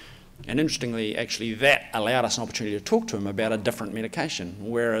case. And interestingly, actually, that allowed us an opportunity to talk to him about a different medication,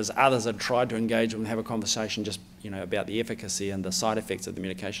 whereas others had tried to engage with him and have a conversation just, you know, about the efficacy and the side effects of the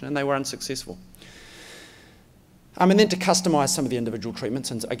medication, and they were unsuccessful. And then to customise some of the individual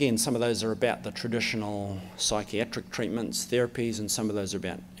treatments, and again, some of those are about the traditional psychiatric treatments, therapies, and some of those are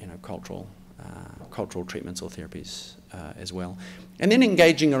about, you know, cultural treatments or therapies as well. And then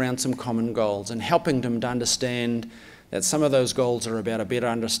engaging around some common goals and helping them to understand that some of those goals are about a better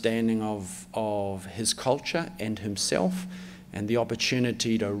understanding of his culture and himself, and the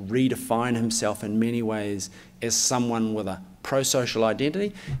opportunity to redefine himself in many ways as someone with a pro-social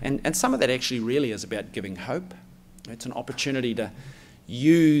identity. And some of that actually really is about giving hope. It's an opportunity to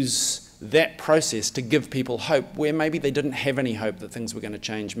use that process to give people hope where maybe they didn't have any hope that things were going to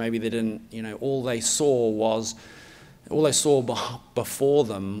change. Maybe they didn't, you know, all they saw was all they saw before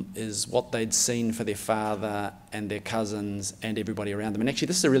them is what they'd seen for their father and their cousins and everybody around them. And actually,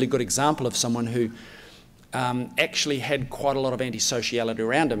 this is a really good example of someone who actually had quite a lot of antisociality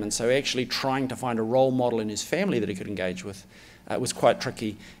around him, and so actually trying to find a role model in his family that he could engage with was quite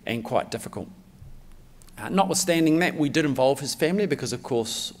tricky and quite difficult. Notwithstanding that, we did involve his family because, of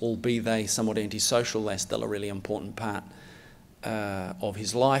course, albeit they somewhat antisocial, they're still a really important part of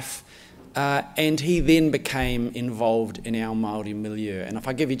his life. And he then became involved in our Māori milieu. And if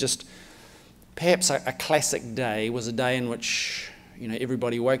I give you just perhaps a classic day, was a day in which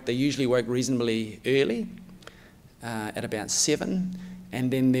everybody woke. They usually woke reasonably early, at about 7.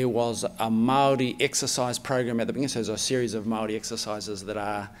 And then there was a Māori exercise program at the beginning. So there's a series of Māori exercises that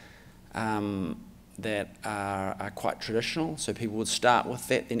are quite traditional. So people would start with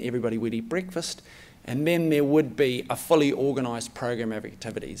that, then everybody would eat breakfast. And then there would be a fully organised program of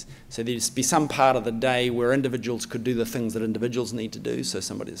activities. So there'd be some part of the day where individuals could do the things that individuals need to do. So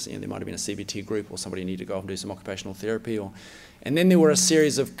somebody's, there might have been a CBT group, or somebody needed to go off and do some occupational therapy. And then there were a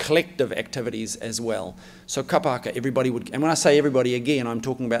series of collective activities as well. So kapahaka, everybody would, and when I say everybody again, I'm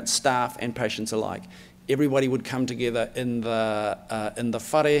talking about staff and patients alike. Everybody would come together in the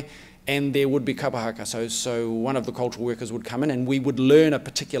whare, and there would be kapahaka. So one of the cultural workers would come in and we would learn a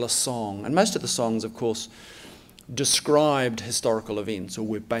particular song. And most of the songs, of course, described historical events or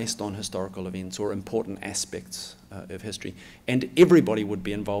were based on historical events or important aspects of history. And everybody would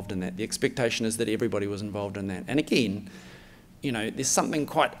be involved in that. The expectation is that everybody was involved in that. And again, there's something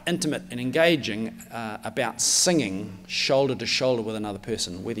quite intimate and engaging about singing shoulder to shoulder with another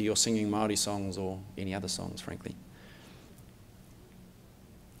person, whether you're singing Māori songs or any other songs, frankly.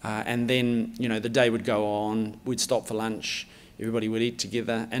 And then, the day would go on, we'd stop for lunch, everybody would eat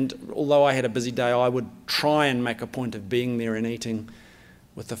together. And although I had a busy day, I would try and make a point of being there and eating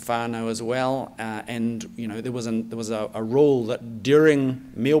with the whānau as well. And, there was a rule that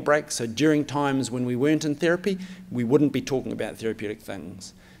during meal breaks, so during times when we weren't in therapy, we wouldn't be talking about therapeutic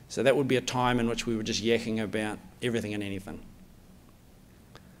things. So that would be a time in which we were just yakking about everything and anything.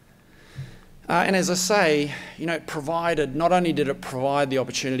 And as I say, not only did it provide the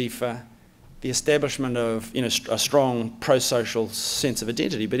opportunity for the establishment of a strong pro-social sense of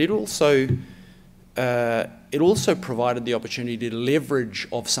identity, but it also provided the opportunity to leverage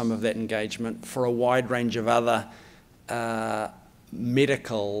of some of that engagement for a wide range of other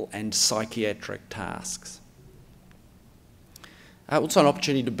medical and psychiatric tasks. Also an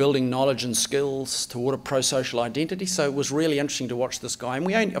opportunity to building knowledge and skills toward a pro-social identity. So it was really interesting to watch this guy.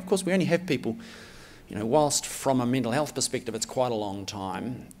 And of course, we only have people, whilst from a mental health perspective, it's quite a long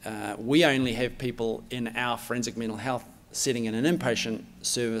time. We only have people in our forensic mental health setting in an inpatient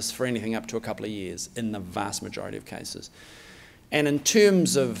service for anything up to a couple of years in the vast majority of cases. And in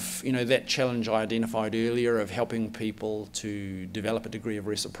terms of, that challenge I identified earlier of helping people to develop a degree of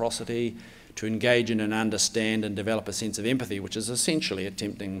reciprocity, to engage in and understand and develop a sense of empathy, which is essentially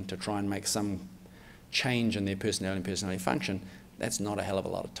attempting to try and make some change in their personality and personality function, that's not a hell of a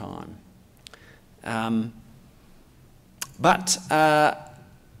lot of time. But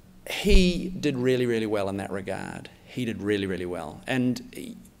he did really, really well in that regard. He did really, really well.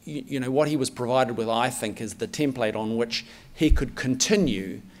 And what he was provided with, I think, is the template on which he could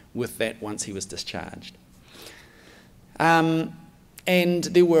continue with that once he was discharged. And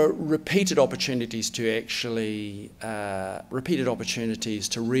there were repeated opportunities to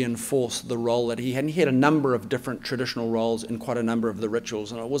reinforce the role that he had. And he had a number of different traditional roles in quite a number of the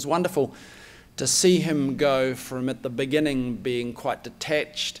rituals. And it was wonderful to see him go from at the beginning being quite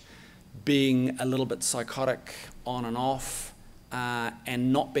detached, being a little bit psychotic on and off,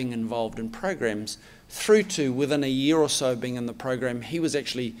 and not being involved in programs, through to within a year or so of being in the program, he was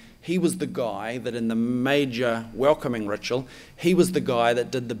the guy that in the major welcoming ritual, he was the guy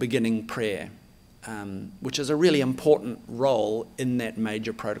that did the beginning prayer, which is a really important role in that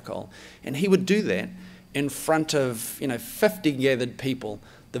major protocol. And he would do that in front of 50 gathered people,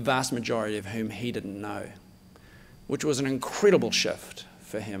 the vast majority of whom he didn't know, which was an incredible shift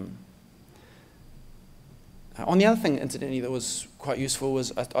for him. On the other thing, incidentally, that was quite useful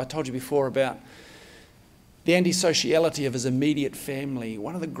was, I told you before about the antisociality of his immediate family.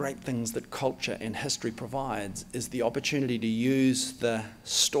 One of the great things that culture and history provides is the opportunity to use the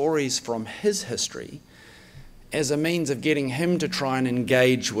stories from his history as a means of getting him to try and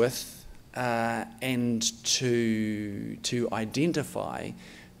engage with and to identify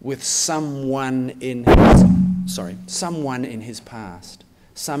with someone in his past,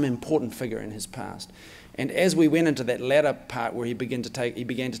 some important figure in his past. And as we went into that latter part where he began to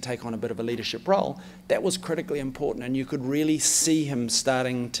take on a bit of a leadership role, that was critically important, and you could really see him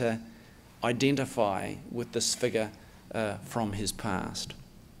starting to identify with this figure from his past.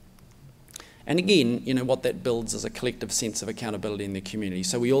 And again, you know, what that builds is a collective sense of accountability in the community.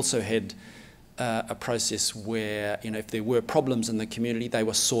 So we also had a process where, you know, if there were problems in the community, they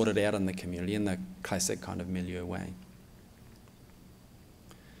were sorted out in the community in the classic kind of milieu way.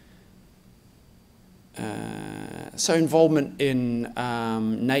 So involvement in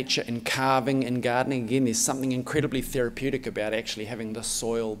nature, in carving, in gardening. Again, there's something incredibly therapeutic about actually having the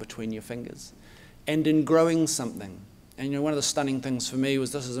soil between your fingers. And in growing something. And you know, one of the stunning things for me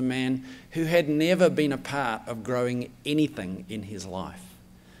was this is a man who had never been a part of growing anything in his life.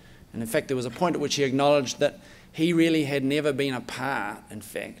 And in fact, there was a point at which he acknowledged that he really had never been a part, in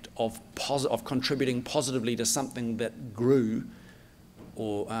fact, of contributing positively to something that grew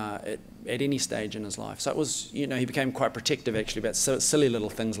or at any stage in his life. So it was, you know, he became quite protective actually about silly little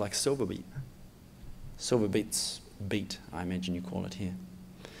things like silver beet. Silver beets beet, I imagine you call it here.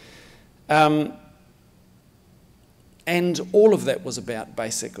 And all of that was about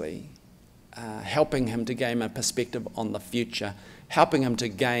basically helping him to gain a perspective on the future, helping him to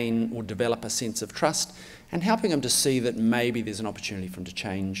gain or develop a sense of trust, and helping him to see that maybe there's an opportunity for him to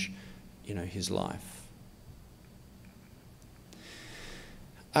change, you know, his life.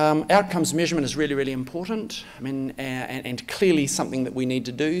 Outcomes measurement is really, really important. I mean, and clearly something that we need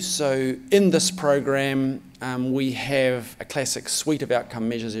to do. So in this program, we have a classic suite of outcome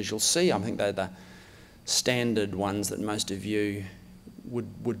measures, as you'll see. I think they're the standard ones that most of you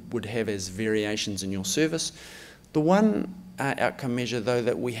would have as variations in your service. The one outcome measure, though,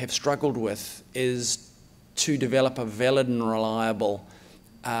 that we have struggled with is to develop a valid and reliable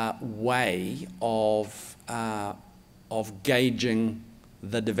way of gauging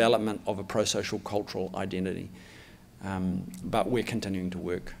the development of a pro-social cultural identity. But we're continuing to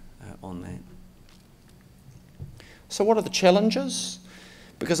work on that. So what are the challenges?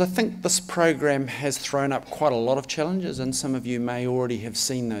 Because I think this program has thrown up quite a lot of challenges, and some of you may already have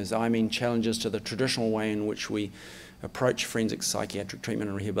seen those. I mean challenges to the traditional way in which we approach forensic psychiatric treatment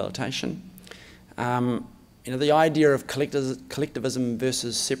and rehabilitation. You know, the idea of collectivism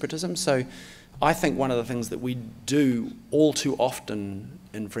versus separatism. So I think one of the things that we do all too often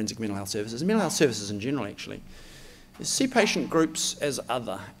in forensic mental health services, and mental health services in general actually, is see patient groups as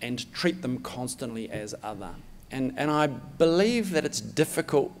other and treat them constantly as other. And I believe that it's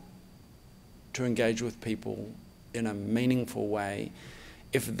difficult to engage with people in a meaningful way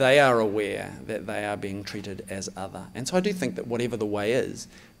if they are aware that they are being treated as other. And so I do think that whatever the way is,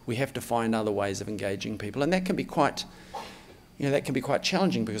 we have to find other ways of engaging people. And that can be quite, you know, that can be quite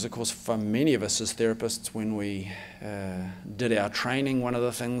challenging because, of course, for many of us as therapists, when we did our training, one of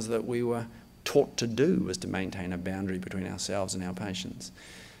the things that we were taught to do was to maintain a boundary between ourselves and our patients.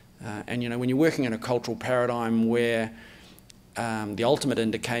 And you know, when you're working in a cultural paradigm where the ultimate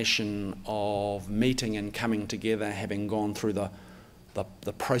indication of meeting and coming together, having gone through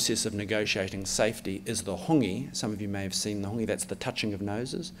the process of negotiating safety, is the hongi. Some of you may have seen the hongi, that's the touching of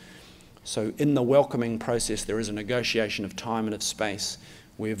noses. So in the welcoming process, there is a negotiation of time and of space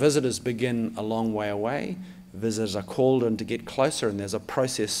where visitors begin a long way away, visitors are called in to get closer, and there's a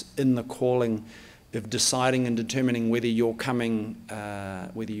process in the calling of deciding and determining whether you're coming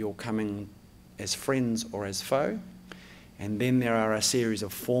as friends or as foe. And then there are a series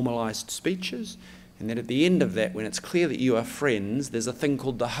of formalised speeches. And then at the end of that, when it's clear that you are friends, there's a thing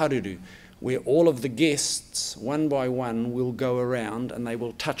called the haruru, where all of the guests, one by one, will go around and they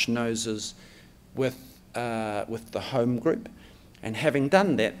will touch noses with the home group. And having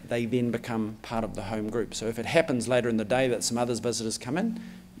done that, they then become part of the home group. So if it happens later in the day that some other visitors come in,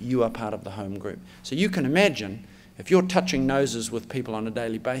 you are part of the home group. So you can imagine, if you're touching noses with people on a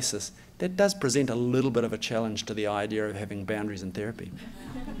daily basis, that does present a little bit of a challenge to the idea of having boundaries in therapy.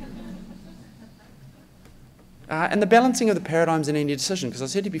 And the balancing of the paradigms in any decision, because I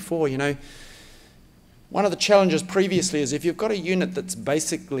said to you before, you know, one of the challenges previously is if you've got a unit that's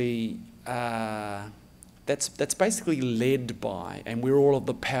basically that's basically led by, and where all of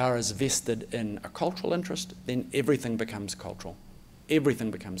the power is vested in a cultural interest, then everything becomes cultural.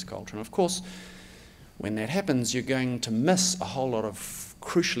 Everything becomes cultural. And of course, when that happens, you're going to miss a whole lot of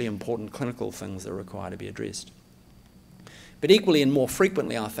crucially important clinical things that require to be addressed. But equally and more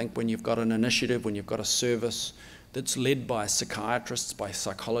frequently, I think, when you've got an initiative, when you've got a service that's led by psychiatrists, by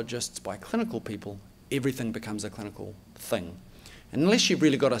psychologists, by clinical people, everything becomes a clinical thing. And unless you've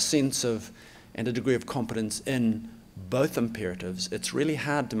really got a sense of and a degree of competence in both imperatives, it's really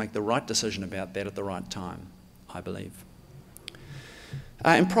hard to make the right decision about that at the right time, I believe.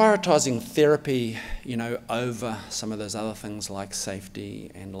 In prioritising therapy, you know, over some of those other things like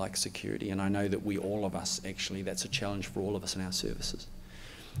safety and like security, and I know that all of us, actually, that's a challenge for all of us in our services.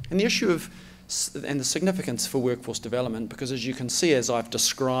 And the issue of and the significance for workforce development, because as you can see, as I've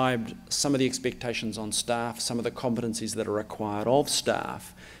described some of the expectations on staff, some of the competencies that are required of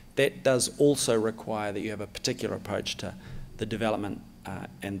staff, that does also require that you have a particular approach to the development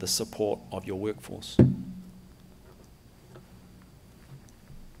and the support of your workforce.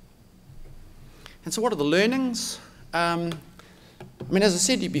 And so what are the learnings? I mean, as I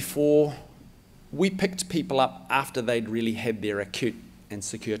said to you before, we picked people up after they'd really had their acute and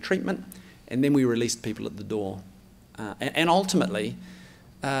secure treatment, and then we released people at the door. And ultimately,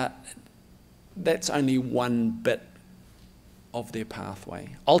 that's only one bit of their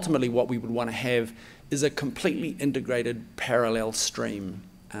pathway. Ultimately, what we would want to have is a completely integrated parallel stream.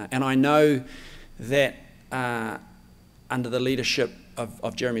 And I know that under the leadership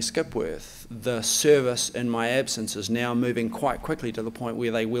of Jeremy Skipworth, the service in my absence is now moving quite quickly to the point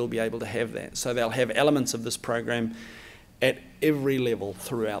where they will be able to have that. So they'll have elements of this program at every level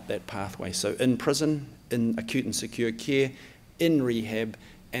throughout that pathway. So in prison, in acute and secure care, in rehab,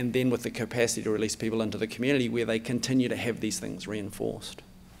 and then with the capacity to release people into the community where they continue to have these things reinforced.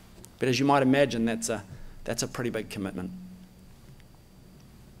 But as you might imagine, that's a pretty big commitment.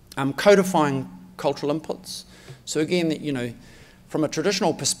 Codifying cultural inputs. So again, you know, from a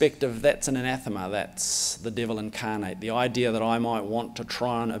traditional perspective, that's an anathema, that's the devil incarnate. The idea that I might want to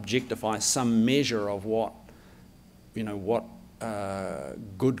try and objectify some measure of what, you know, what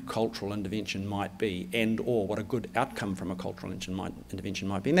good cultural intervention might be, and or what a good outcome from a cultural intervention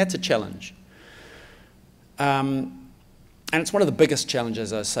might be, and that's a challenge. And it's one of the biggest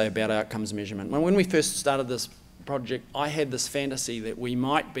challenges, I say, about outcomes measurement. When we first started this project, I had this fantasy that we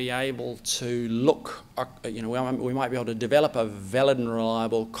might be able to look, you know, we might be able to develop a valid and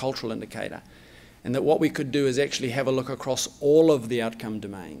reliable cultural indicator, and that what we could do is actually have a look across all of the outcome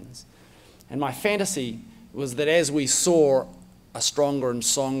domains. And my fantasy was that as we saw a stronger and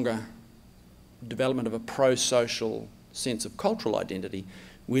stronger development of a pro-social sense of cultural identity,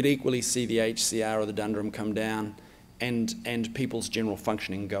 we'd equally see the HCR or the Dundrum come down and people's general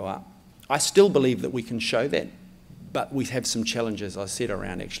functioning go up. I still believe that we can show that, but we have some challenges, I said,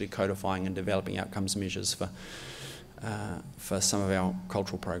 around actually codifying and developing outcomes measures for some of our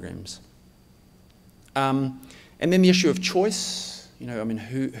cultural programs. And then the issue of choice, you know, I mean,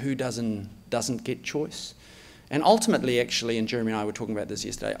 who doesn't get choice? And ultimately, actually, and Jeremy and I were talking about this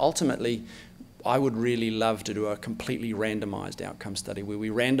yesterday, ultimately, I would really love to do a completely randomised outcome study where we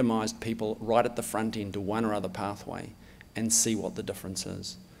randomised people right at the front end to one or other pathway and see what the difference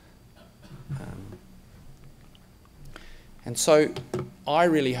is. And so I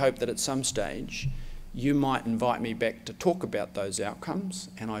really hope that at some stage you might invite me back to talk about those outcomes,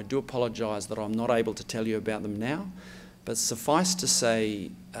 and I do apologise that I'm not able to tell you about them now, but suffice to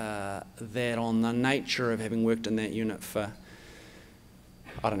say that on the nature of having worked in that unit for,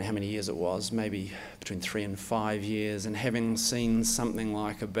 I don't know how many years it was, maybe between 3 and 5 years, and having seen something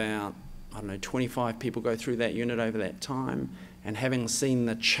like about, I don't know, 25 people go through that unit over that time, and having seen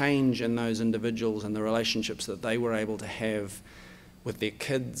the change in those individuals and the relationships that they were able to have with their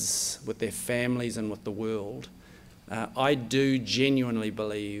kids, with their families, and with the world, I do genuinely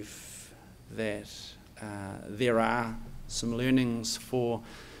believe that there are some learnings for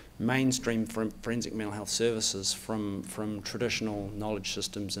mainstream forensic mental health services from traditional knowledge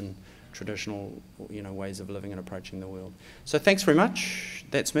systems and traditional, you know, ways of living and approaching the world. So thanks very much.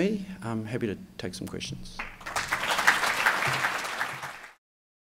 That's me. I'm happy to take some questions.